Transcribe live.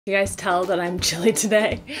You guys tell that I'm chilly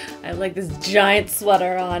today? I have like this giant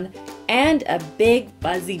sweater on and a big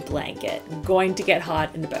fuzzy blanket. I'm going to get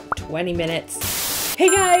hot in about 20 minutes. Hey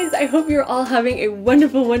guys, I hope you're all having a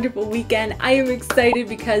wonderful, wonderful weekend. I am excited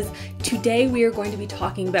because today we are going to be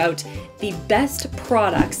talking about the best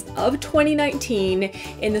products of 2019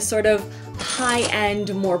 in the sort of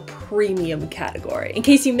high-end, more premium category. In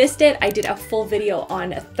case you missed it, I did a full video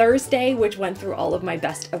on Thursday, which went through all of my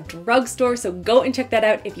best of drugstore, so go and check that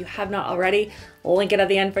out if you have not already. I'll link it at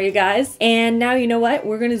the end for you guys. And now, you know what?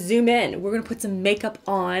 We're gonna zoom in. We're gonna put some makeup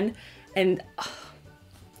on, and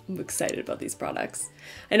I'm excited about these products.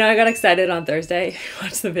 I know I got excited on Thursday,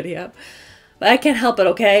 watched the video, but I can't help it,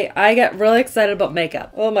 okay? I get really excited about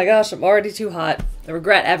makeup. Oh my gosh, I'm already too hot. I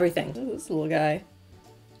regret everything. Ooh, this little guy.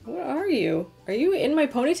 What are you? Are you in my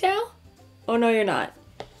ponytail? Oh no, you're not.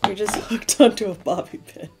 You're just hooked onto a bobby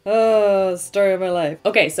pin. Oh, story of my life.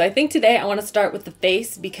 Okay, so I think today I want to start with the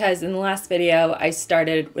face because in the last video I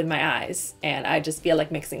started with my eyes and I just feel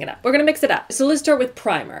like mixing it up. We're gonna mix it up. So let's start with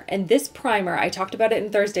primer. And this primer, I talked about it in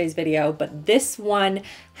Thursday's video, but this one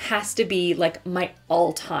has to be like my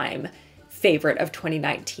all-time favorite of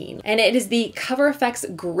 2019. And it is the Cover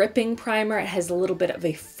FX Gripping Primer. It has a little bit of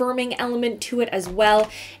a firming element to it as well.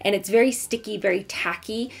 And it's very sticky, very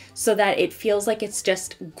tacky, so that it feels like it's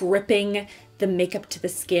just gripping the makeup to the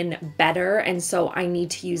skin better. And so I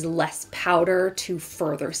need to use less powder to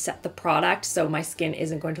further set the product so my skin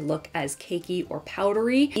isn't going to look as cakey or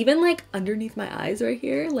powdery. Even like underneath my eyes right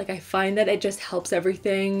here, like I find that it just helps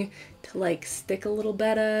everything to like stick a little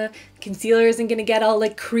better. Concealer isn't gonna get all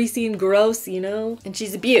like creasy and gross, you know? And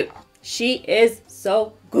she's a beaut. She is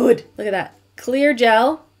so good. Look at that. Clear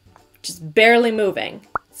gel, just barely moving.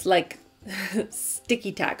 It's like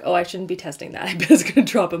sticky tack. Oh, I shouldn't be testing that. I bet it's gonna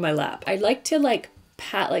drop in my lap. I like to like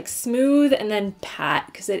pat, like smooth and then pat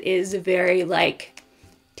because it is very like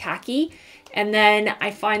tacky. And then I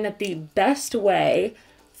find that the best way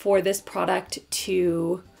for this product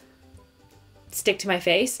to stick to my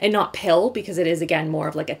face and not pill, because it is again more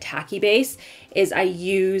of like a tacky base, is I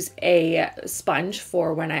use a sponge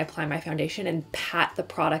for when I apply my foundation and pat the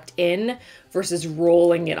product in versus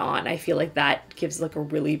rolling it on. I feel like that gives like a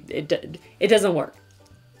really, it doesn't work.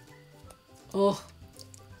 Oh,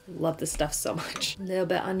 love this stuff so much. A little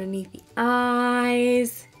bit underneath the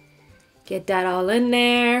eyes. Get that all in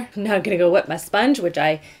there. Now I'm gonna go wet my sponge, which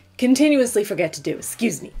I continuously forget to do.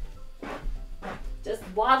 Excuse me. Just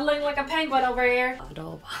waddling like a penguin over here.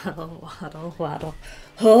 Waddle, waddle, waddle, waddle.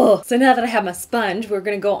 Oh. So now that I have my sponge, we're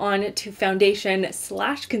gonna go on to foundation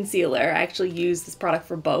 / concealer. I actually use this product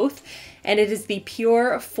for both. And it is the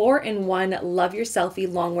Pure 4-in-1 Love Your Selfie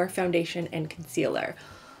Longwear Foundation and Concealer.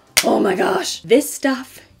 Oh my gosh, this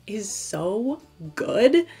stuff is so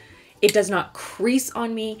good. It does not crease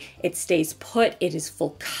on me. It stays put. It is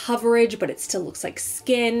full coverage, but it still looks like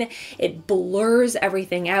skin. It blurs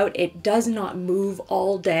everything out. It does not move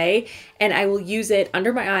all day. And I will use it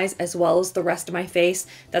under my eyes as well as the rest of my face.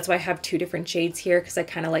 That's why I have two different shades here, because I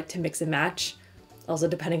kind of like to mix and match. Also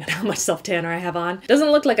depending on how much self-tanner I have on.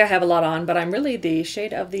 Doesn't look like I have a lot on, but I'm really the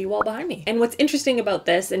shade of the wall behind me. And what's interesting about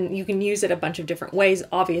this, and you can use it a bunch of different ways,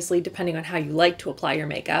 obviously, depending on how you like to apply your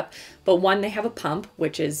makeup. But one, they have a pump,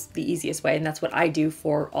 which is the easiest way, and that's what I do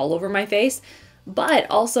for all over my face. But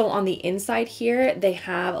also on the inside here, they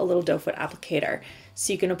have a little doe foot applicator.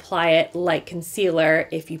 So you can apply it like concealer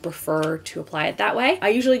if you prefer to apply it that way. I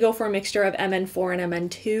usually go for a mixture of MN4 and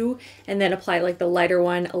MN2 and then apply like the lighter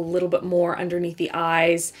one a little bit more underneath the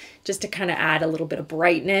eyes just to kind of add a little bit of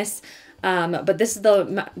brightness. But this is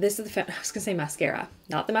the I was gonna say mascara,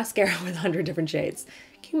 not the mascara with 100 different shades.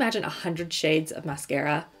 Can you imagine 100 shades of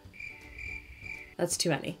mascara? That's too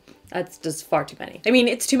many. That's just far too many. I mean,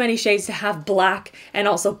 it's too many shades to have black and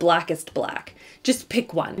also blackest black. Just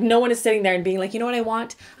pick one. No one is sitting there and being like, you know what I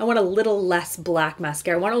want? I want a little less black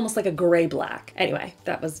mascara. I want almost like a gray black. Anyway,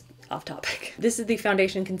 that was off topic. This is the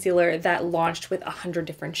foundation concealer that launched with 100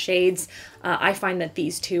 different shades. I find that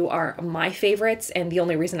these two are my favorites, and the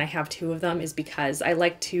only reason I have two of them is because I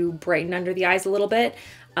like to brighten under the eyes a little bit,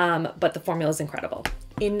 but the formula is incredible.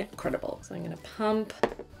 Incredible. So I'm gonna pump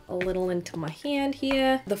a little into my hand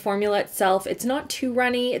here. The formula itself, it's not too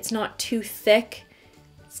runny, it's not too thick.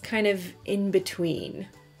 It's kind of in between.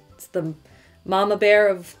 It's the mama bear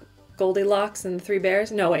of Goldilocks and the Three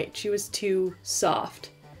Bears. No, wait, she was too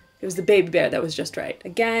soft. It was the baby bear that was just right.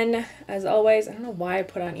 Again, as always, I don't know why I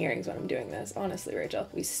put on earrings when I'm doing this, honestly, Rachel.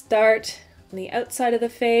 We start on the outside of the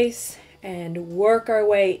face and work our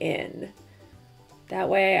way in. That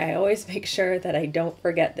way, I always make sure that I don't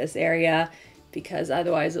forget this area because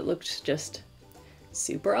otherwise it looks just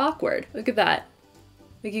super awkward. Look at that.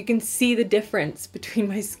 Like you can see the difference between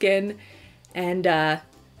my skin and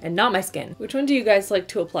not my skin. Which one do you guys like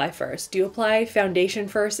to apply first? Do you apply foundation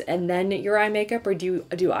first and then your eye makeup, or do you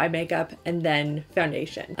do eye makeup and then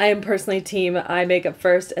foundation? I am personally team eye makeup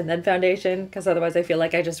first and then foundation, because otherwise I feel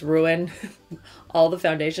like I just ruin all the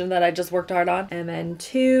foundation that I just worked hard on. And then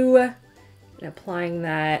 2, and applying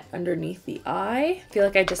that underneath the eye. I feel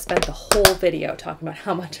like I just spent the whole video talking about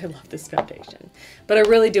how much I love this foundation, but I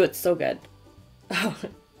really do. It's so good. Oh.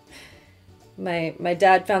 My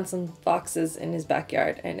dad found some foxes in his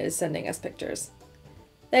backyard and is sending us pictures.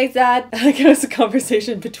 Thanks, Dad. Like, it was a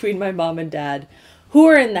conversation between my mom and dad, who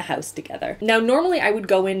are in the house together. Now, normally I would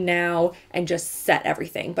go in now and just set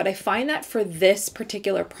everything, but I find that for this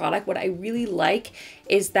particular product, what I really like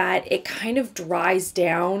is that it kind of dries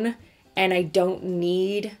down and I don't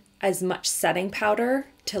need as much setting powder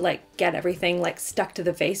to like get everything like stuck to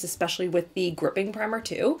the face, especially with the gripping primer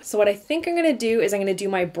too. So what I think I'm gonna do is I'm gonna do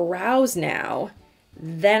my brows now.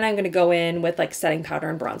 Then I'm gonna go in with like setting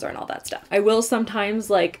powder and bronzer and all that stuff. I will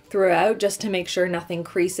sometimes like throughout, just to make sure nothing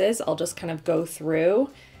creases, I'll just kind of go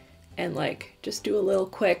through and like just do a little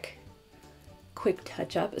quick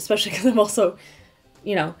touch up, especially because I'm also,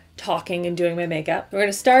 you know, talking and doing my makeup. We're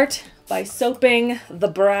gonna start by soaping the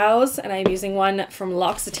brows, and I'm using one from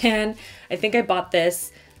L'Occitane. I think I bought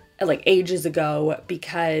this like ages ago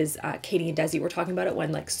because Katie and Desi were talking about it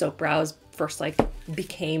when like soap brows first like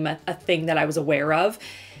became a thing that I was aware of.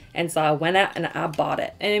 And so I went out and I bought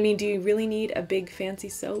it. And I mean, do you really need a big fancy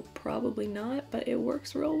soap? Probably not, but it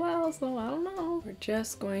works real well, so I don't know. We're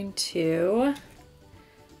just going to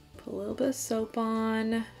put a little bit of soap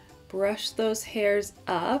on, brush those hairs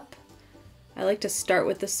up. I like to start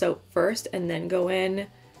with the soap first and then go in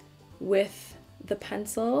with the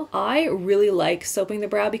pencil. I really like soaping the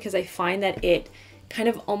brow because I find that it kind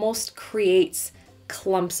of almost creates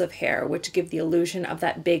clumps of hair, which give the illusion of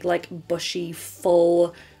that big, like bushy,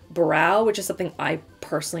 full brow, which is something I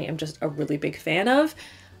personally am just a really big fan of.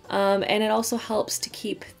 And it also helps to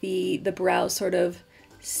keep the brows sort of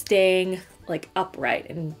staying like upright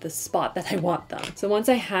in the spot that I want them. So once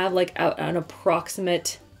I have like an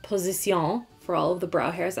approximate position for all of the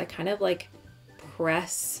brow hairs, I kind of like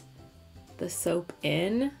press the soap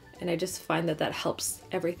in, and I just find that that helps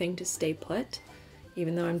everything to stay put,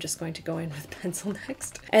 even though I'm just going to go in with pencil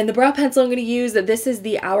next. And the brow pencil I'm going to use, this is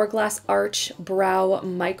the Hourglass Arch Brow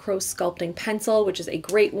Micro Sculpting Pencil, which is a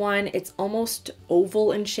great one. It's almost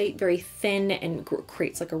oval in shape, very thin, and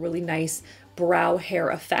creates like a really nice brow hair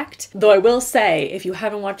effect. Though I will say, if you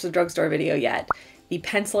haven't watched the drugstore video yet, the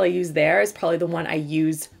pencil I use there is probably the one I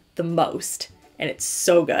use the most, and it's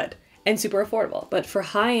so good and super affordable. But for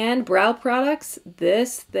high-end brow products,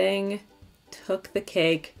 this thing took the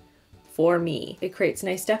cake for me. It creates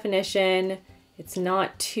nice definition, it's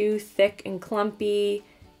not too thick and clumpy,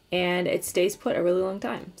 and it stays put a really long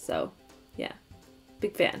time. So yeah,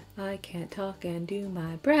 big fan. I can't talk and do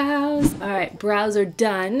my brows. All right, brows are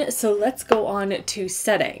done. So let's go on to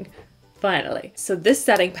setting, finally. So this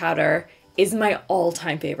setting powder is my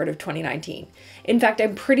all-time favorite of 2019. In fact,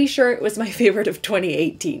 I'm pretty sure it was my favorite of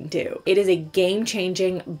 2018 too. It is a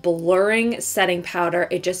game-changing, blurring setting powder.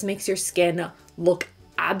 It just makes your skin look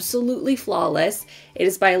absolutely flawless. It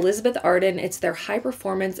is by Elizabeth Arden. It's their high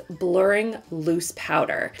performance blurring loose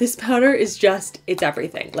powder. This powder is just, it's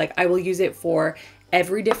everything. Like, I will use it for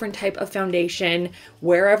every different type of foundation,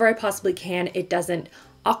 wherever I possibly can. It doesn't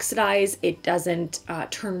oxidize, it doesn't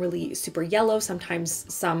turn really super yellow. Sometimes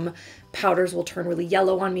some powders will turn really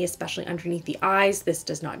yellow on me, especially underneath the eyes. This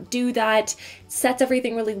does not do that. It sets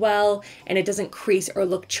everything really well, and it doesn't crease or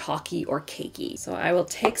look chalky or cakey. So I will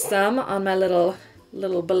take some on my little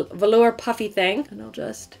velour puffy thing, and I'll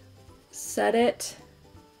just set it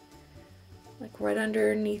like right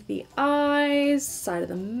underneath the eyes, side of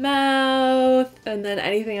the mouth, and then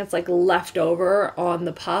anything that's like left over on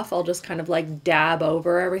the puff, I'll just kind of like dab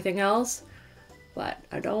over everything else, but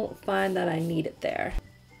I don't find that I need it there.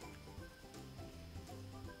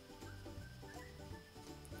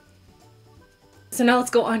 So now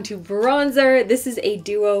let's go on to bronzer. This is a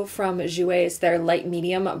duo from Jouer. It's their light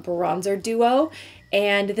medium bronzer duo.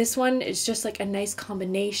 And this one is just like a nice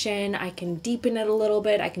combination. I can deepen it a little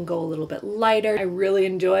bit. I can go a little bit lighter. I really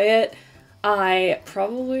enjoy it. I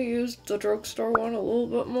probably used the drugstore one a little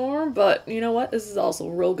bit more, but you know what? This is also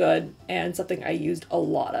real good and something I used a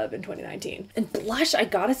lot of in 2019. And blush, I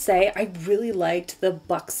gotta say, I really liked the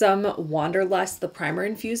Buxom Wanderlust, the primer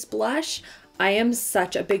infused blush. I am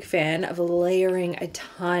such a big fan of layering a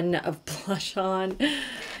ton of blush on,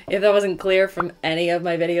 if that wasn't clear from any of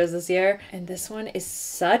my videos this year. And this one is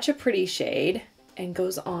such a pretty shade and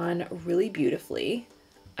goes on really beautifully.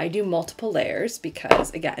 I do multiple layers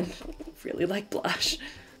because, again, I really like blush.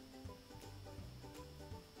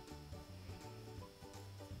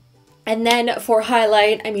 And then for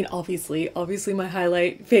highlight, I mean, obviously my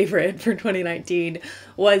highlight favorite for 2019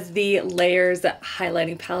 was the Layers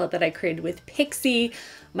highlighting palette that I created with Pixie,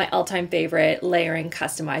 my all-time favorite layering,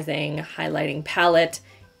 customizing, highlighting palette.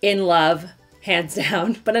 In love, hands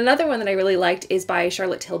down. But another one that I really liked is by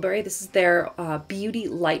Charlotte Tilbury. This is their Beauty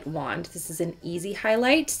Light Wand. This is an easy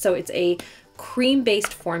highlight. So it's a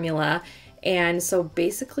cream-based formula. And so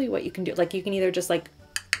basically what you can do, like you can either just like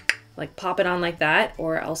pop it on like that,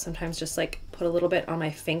 or I'll sometimes just like put a little bit on my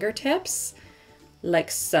fingertips like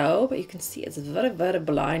so, but you can see it's very, very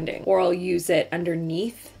blinding. Or I'll use it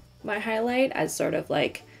underneath my highlight as sort of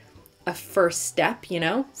like a first step, you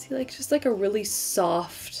know? See, like just like a really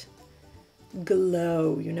soft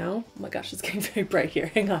glow, you know? Oh my gosh, it's getting very bright here.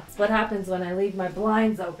 Hang on. That's what happens when I leave my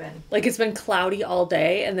blinds open. Like it's been cloudy all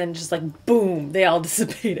day and then just like boom, they all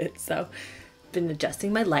dissipated. So been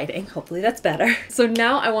adjusting my lighting. Hopefully that's better. So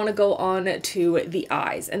now I want to go on to the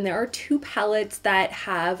eyes, and there are two palettes that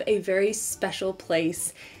have a very special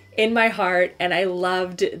place in my heart and I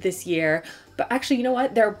loved this year. But actually, you know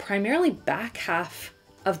what? They're primarily back half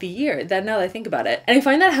of the year, then now that I think about it. And I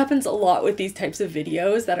find that happens a lot with these types of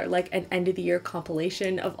videos that are like an end of the year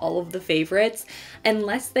compilation of all of the favorites,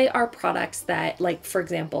 unless they are products that, like for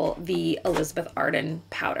example, the Elizabeth Arden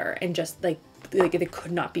powder, and just like they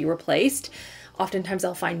could not be replaced. Oftentimes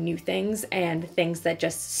I'll find new things and things that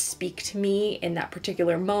just speak to me in that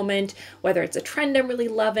particular moment, whether it's a trend I'm really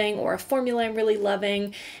loving or a formula I'm really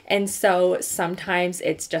loving. And so sometimes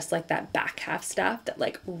it's just like that back half stuff that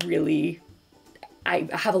like really I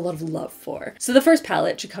have a lot of love for. So the first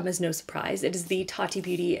palette should come as no surprise. It is the Tati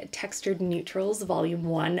Beauty Textured Neutrals Volume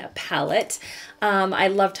 1 palette. I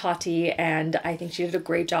love Tati and I think she did a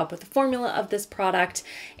great job with the formula of this product,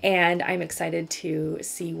 and I'm excited to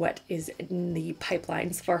see what is in the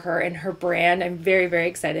pipelines for her and her brand. I'm very, very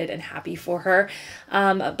excited and happy for her.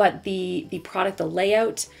 But the product, the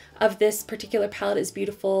layout of this particular palette is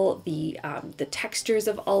beautiful. The textures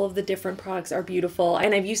of all of the different products are beautiful.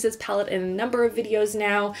 And I've used this palette in a number of videos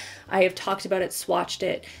now. I have talked about it, swatched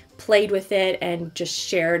it, played with it, and just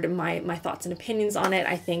shared my thoughts and opinions on it.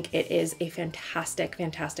 I think it is a fantastic,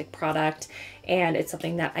 fantastic product. And it's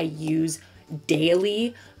something that I use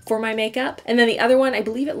daily for my makeup. And then the other one, I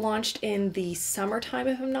believe it launched in the summertime,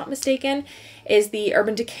 if I'm not mistaken, is the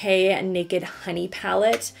Urban Decay Naked Honey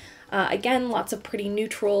palette. Again, lots of pretty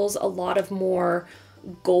neutrals, a lot of more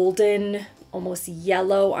golden, almost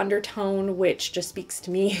yellow undertone, which just speaks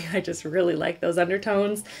to me. I just really like those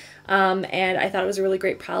undertones. And I thought it was a really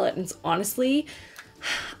great palette. And honestly,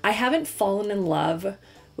 I haven't fallen in love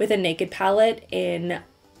with a naked palette in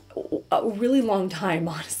a really long time,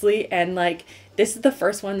 honestly. And like, this is the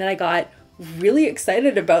first one that I got really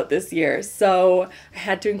excited about this year. So I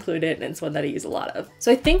had to include it, and it's one that I use a lot of. So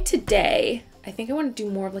I think today, I want to do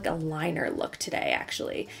more of like a liner look today,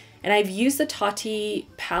 actually. And I've used the Tati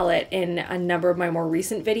palette in a number of my more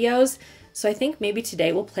recent videos. So I think maybe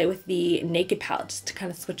today we'll play with the naked palette just to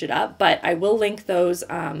kind of switch it up. But I will link those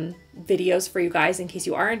videos for you guys in case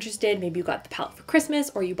you are interested. Maybe you got the palette for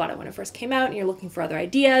Christmas, or you bought it when it first came out and you're looking for other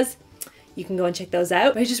ideas. You can go and check those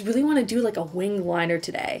out. But I just really want to do like a wing liner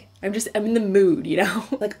today. I'm in the mood, you know?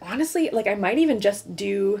 Like honestly, like I might even just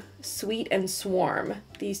do Sweet and Swarm,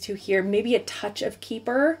 these two here, maybe a touch of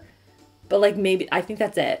Keeper, but like maybe, I think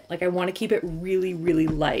that's it. Like I want to keep it really, really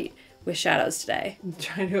light with shadows today. I'm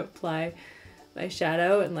trying to apply my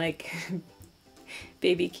shadow and like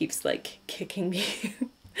baby keeps like kicking me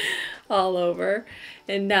all over,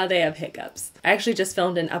 and now they have hiccups. I actually just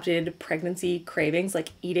filmed an updated pregnancy cravings, like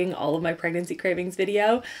eating all of my pregnancy cravings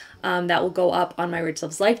video. That will go up on my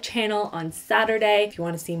RachhLoves Life channel on Saturday. If you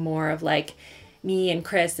want to see more of like me and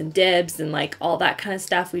Chris and Dibs and like all that kind of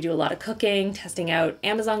stuff. We do a lot of cooking, testing out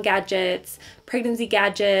Amazon gadgets, pregnancy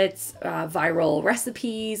gadgets, viral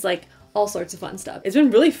recipes, like all sorts of fun stuff. It's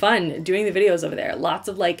been really fun doing the videos over there. Lots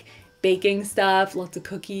of like baking stuff, lots of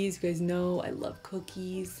cookies. You guys know I love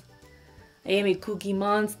cookies. I am a cookie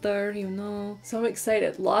monster, you know. So I'm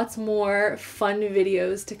excited. Lots more fun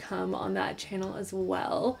videos to come on that channel as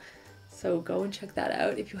well. So go and check that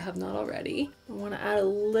out if you have not already. I want to add a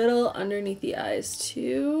little underneath the eyes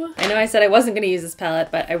too. I know I said I wasn't going to use this palette,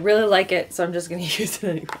 but I really like it, so I'm just going to use it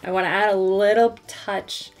anyway. I want to add a little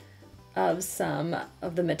touch of some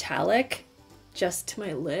of the metallic just to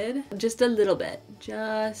my lid. Just a little bit.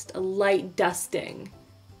 Just a light dusting,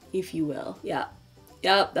 if you will. Yeah.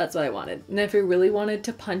 Yep, that's what I wanted. And if I really wanted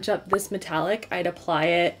to punch up this metallic, I'd apply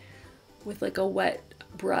it with like a wet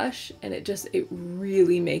brush, and it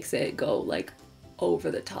really makes it go like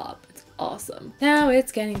over the top. It's awesome. Now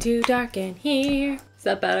it's getting too dark in here. Is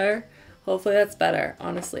that better? Hopefully that's better.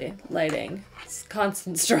 Honestly, lighting. It's a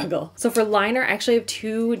constant struggle. So for liner, I actually have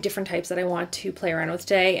two different types that I want to play around with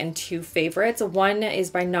today and two favorites. One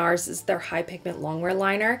is by NARS, is their high pigment longwear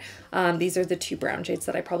liner. These are the two brown shades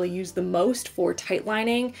that I probably use the most for tight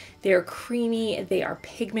lining. They are creamy, they are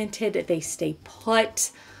pigmented, they stay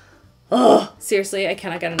put. Oh, seriously, I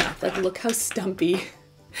cannot get enough. Like, look how stumpy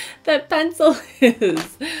that pencil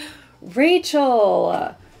is.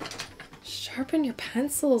 Rachel, sharpen your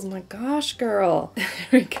pencils. My gosh, girl. There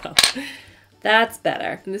we go. That's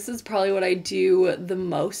better. And this is probably what I do the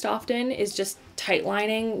most often, is just tight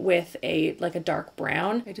lining with a dark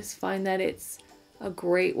brown. I just find that it's a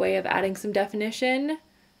great way of adding some definition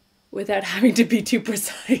without having to be too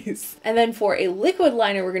precise. And then for a liquid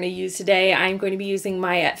liner we're going to use today, I'm going to be using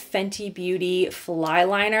my Fenty Beauty Fly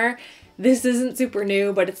Liner. This isn't super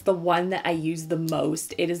new, but it's the one that I use the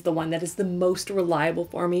most. It is the one that is the most reliable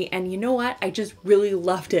for me. And you know what? I just really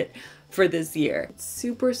loved it for this year. It's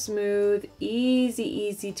super smooth,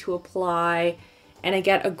 easy to apply, and I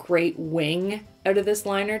get a great wing out of this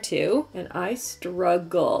liner too. And I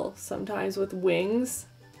struggle sometimes with wing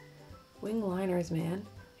liners, man.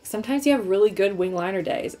 Sometimes you have really good wing liner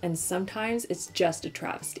days, and sometimes it's just a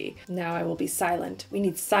travesty. Now I will be silent. We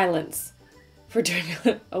need silence for doing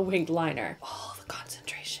a winged liner. Oh, the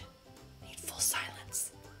concentration. I need full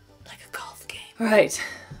silence, like a golf game. All right,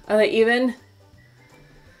 are they even?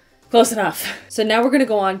 Close enough. So now we're gonna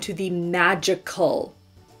go on to the magical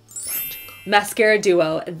mascara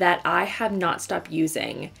duo that I have not stopped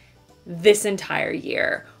using this entire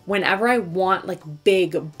year. Whenever I want like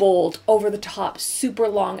big, bold, over the top, super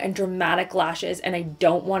long and dramatic lashes and I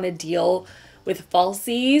don't want to deal with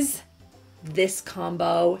falsies, this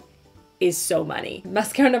combo is so money.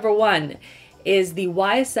 Mascara number one is the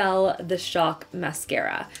YSL The Shock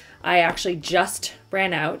Mascara. I actually just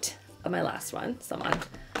ran out of my last one, so I'm on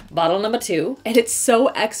bottle number two, and it's so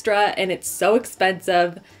extra and it's so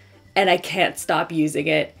expensive and I can't stop using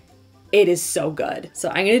it. It is so good. So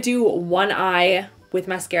I'm gonna do one eye with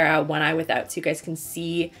mascara, one eye without, so you guys can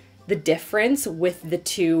see the difference with the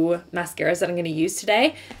two mascaras that I'm gonna use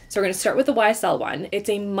today. So we're gonna start with the YSL one. It's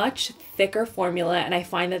a much thicker formula, and I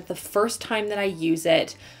find that the first time that I use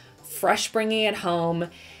it, fresh bringing it home,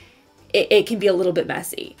 it can be a little bit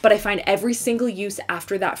messy. But I find every single use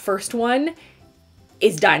after that first one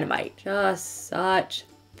is dynamite. Just such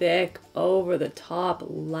thick, over the top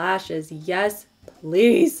lashes. Yes,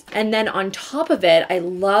 please. And then on top of it, I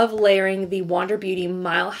love layering the Wander Beauty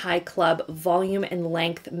Mile High Club Volume and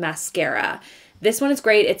Length Mascara. This one is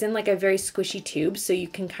great. It's in like a very squishy tube, so you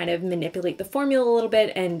can kind of manipulate the formula a little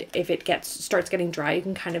bit, and if it starts getting dry, you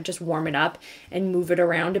can kind of just warm it up and move it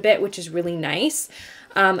around a bit, which is really nice.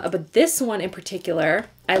 But this one in particular,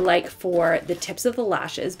 I like for the tips of the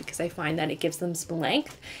lashes because I find that it gives them some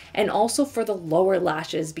length, and also for the lower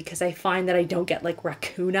lashes because I find that I don't get like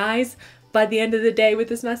raccoon eyes by the end of the day with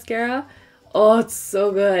this mascara. Oh, it's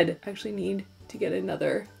so good. I actually need to get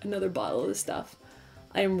another bottle of this stuff.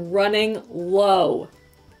 I am running low.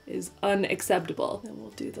 It is unacceptable. Then we'll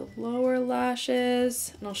do the lower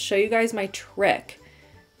lashes, and I'll show you guys my trick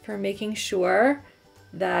for making sure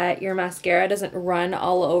that your mascara doesn't run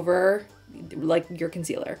all over like your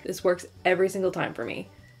concealer. This works every single time for me.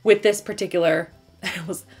 With this particular, I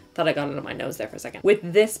almost thought I got it on my nose there for a second.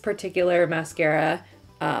 With this particular mascara,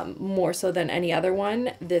 more so than any other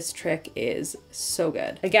one, this trick is so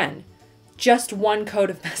good. Again, just one coat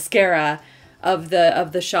of mascara of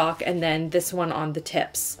the Shock, and then this one on the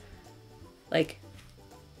tips. Like,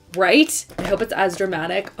 right? I hope it's as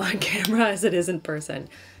dramatic on camera as it is in person.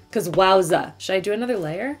 Because wowza. Should I do another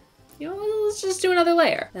layer? You know, let's just do another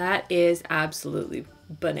layer. That is absolutely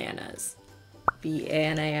bananas.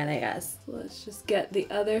 B-A-N-A-N-A-S. Let's just get the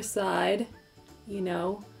other side, you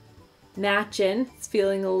know, matching. It's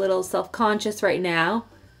feeling a little self-conscious right now.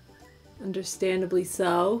 Understandably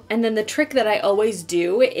so. And then the trick that I always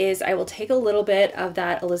do is I will take a little bit of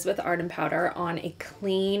that Elizabeth Arden powder on a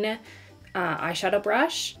clean eyeshadow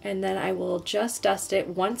brush, and then I will just dust it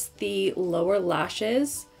once the lower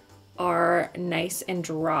lashes are nice and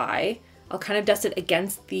dry. I'll kind of dust it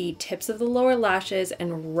against the tips of the lower lashes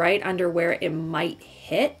and right under where it might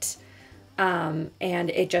hit, and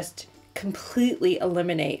it just completely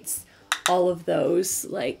eliminates all of those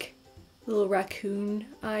like little raccoon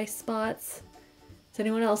eye spots. Does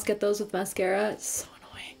anyone else get those with mascara? It's so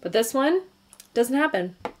annoying. But this one doesn't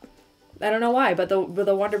happen. I don't know why, but the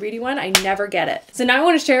Wander Beauty one, I never get it. So now I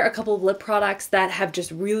want to share a couple of lip products that have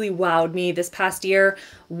just really wowed me this past year.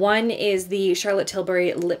 One is the Charlotte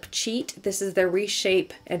Tilbury Lip Cheat. This is their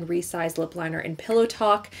Reshape and Resize Lip Liner in Pillow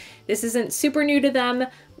Talk. This isn't super new to them,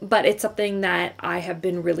 but it's something that I have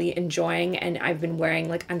been really enjoying, and I've been wearing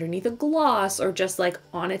like underneath a gloss or just like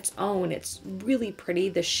on its own. It's really pretty.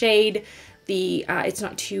 The shade, it's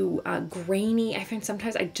not too grainy. I find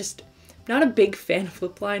sometimes not a big fan of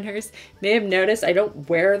lip liners. You may have noticed I don't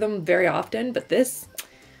wear them very often, but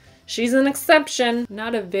she's an exception.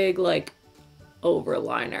 Not a big like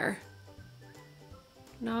overliner.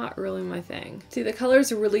 Not really my thing. See, the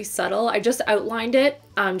colors are really subtle. I just outlined it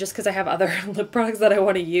just because I have other lip products that I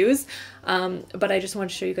want to use. But I just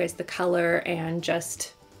want to show you guys the color, and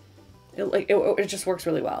just, it just works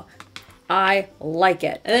really well. I like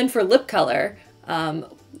it. And then for lip color,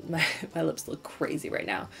 my lips look crazy right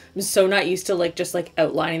now. I'm so not used to just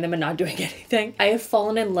outlining them and not doing anything. I have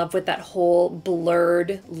fallen in love with that whole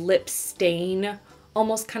blurred lip stain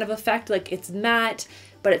almost kind of effect. Like, it's matte,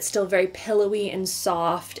 but it's still very pillowy and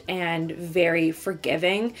soft and very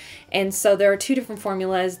forgiving. And so there are two different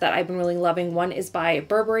formulas that I've been really loving. One is by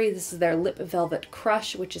Burberry. This is their Lip Velvet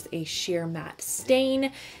Crush, which is a sheer matte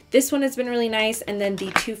stain. This one has been really nice. And then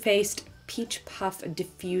the Too Faced Peach Puff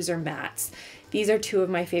Diffuser Mattes. These are two of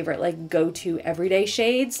my favorite go-to everyday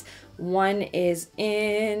shades. One is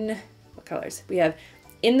in, what colors? We have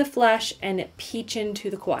In the Flesh and Peach Into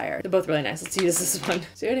the Choir. They're both really nice. Let's use this one.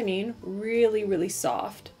 See what I mean? Really, really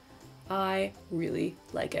soft. I really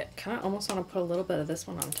like it. Kind of almost want to put a little bit of this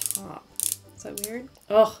one on top. Is that weird?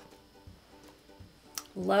 Oh,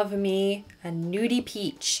 love me a nudie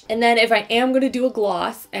peach. And then if I am going to do a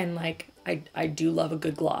gloss, and I do love a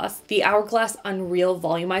good gloss, the Hourglass Unreal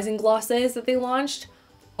Volumizing Glosses that they launched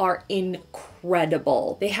are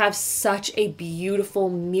incredible. They have such a beautiful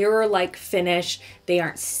mirror-like finish. They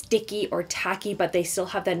aren't sticky or tacky, but they still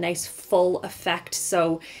have that nice full effect.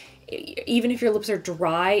 So even if your lips are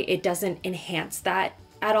dry, it doesn't enhance that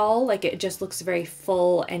at all. It just looks very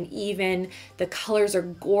full and even. The colors are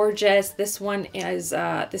gorgeous. This one is,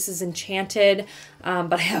 this is Enchanted,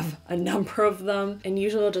 but I have a number of them. And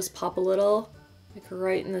usually I'll just pop a little,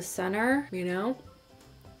 right in the center, you know?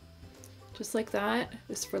 Just like that,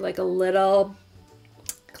 just for a little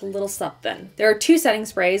something. There are two setting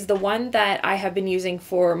sprays. The one that I have been using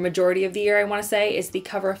for majority of the year, I want to say, is the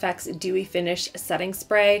Cover FX Dewy Finish Setting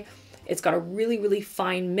Spray. It's got a really, really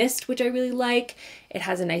fine mist, which I really like. It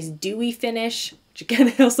has a nice dewy finish, which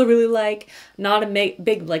again, I also really like. Not a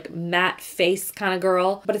big matte face kind of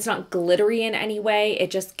girl, but it's not glittery in any way. It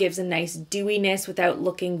just gives a nice dewiness without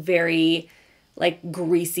looking very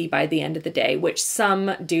greasy by the end of the day, which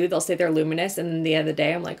some do. They'll say they're luminous, and then the end of the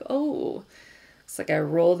day I'm like, oh, looks like I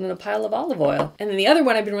rolled in a pile of olive oil. And then the other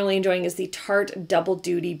one I've been really enjoying is the Tarte Double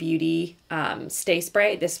Duty Beauty Stay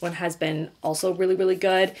Spray. This one has been also really, really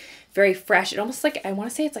good. Very fresh. It almost I want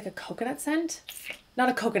to say it's like a coconut scent. Not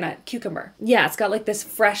a coconut, cucumber. Yeah, it's got this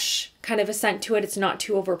fresh kind of a scent to it. It's not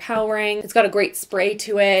too overpowering. It's got a great spray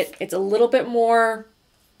to it. It's a little bit more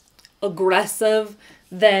aggressive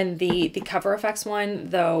than the Cover FX one,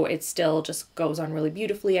 though it still just goes on really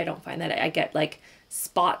beautifully. I don't find that I get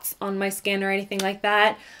spots on my skin or anything like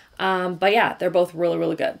that. But yeah, they're both really,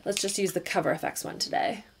 really good. Let's just use the Cover FX one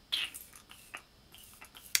today.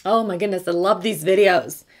 Oh my goodness, I love these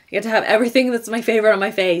videos. I get to have everything that's my favorite on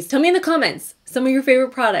my face. Tell me in the comments some of your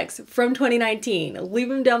favorite products from 2019. Leave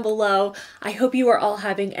them down below. I hope you are all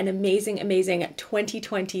having an amazing, amazing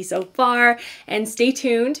 2020 so far. And stay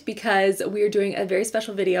tuned because we are doing a very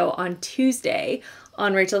special video on Tuesday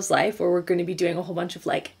on RachhLoves Life, where we're going to be doing a whole bunch of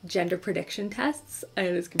gender prediction tests, and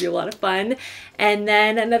it's gonna be a lot of fun. And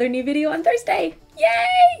then another new video on Thursday.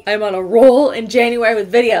 Yay! I'm on a roll in January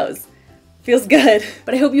with videos. Feels good.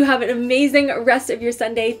 But I hope you have an amazing rest of your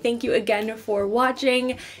Sunday. Thank you again for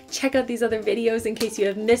watching. Check out these other videos in case you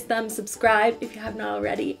have missed them. Subscribe if you have not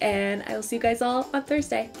already, and I will see you guys all on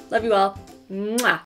Thursday. Love you all. Mwah!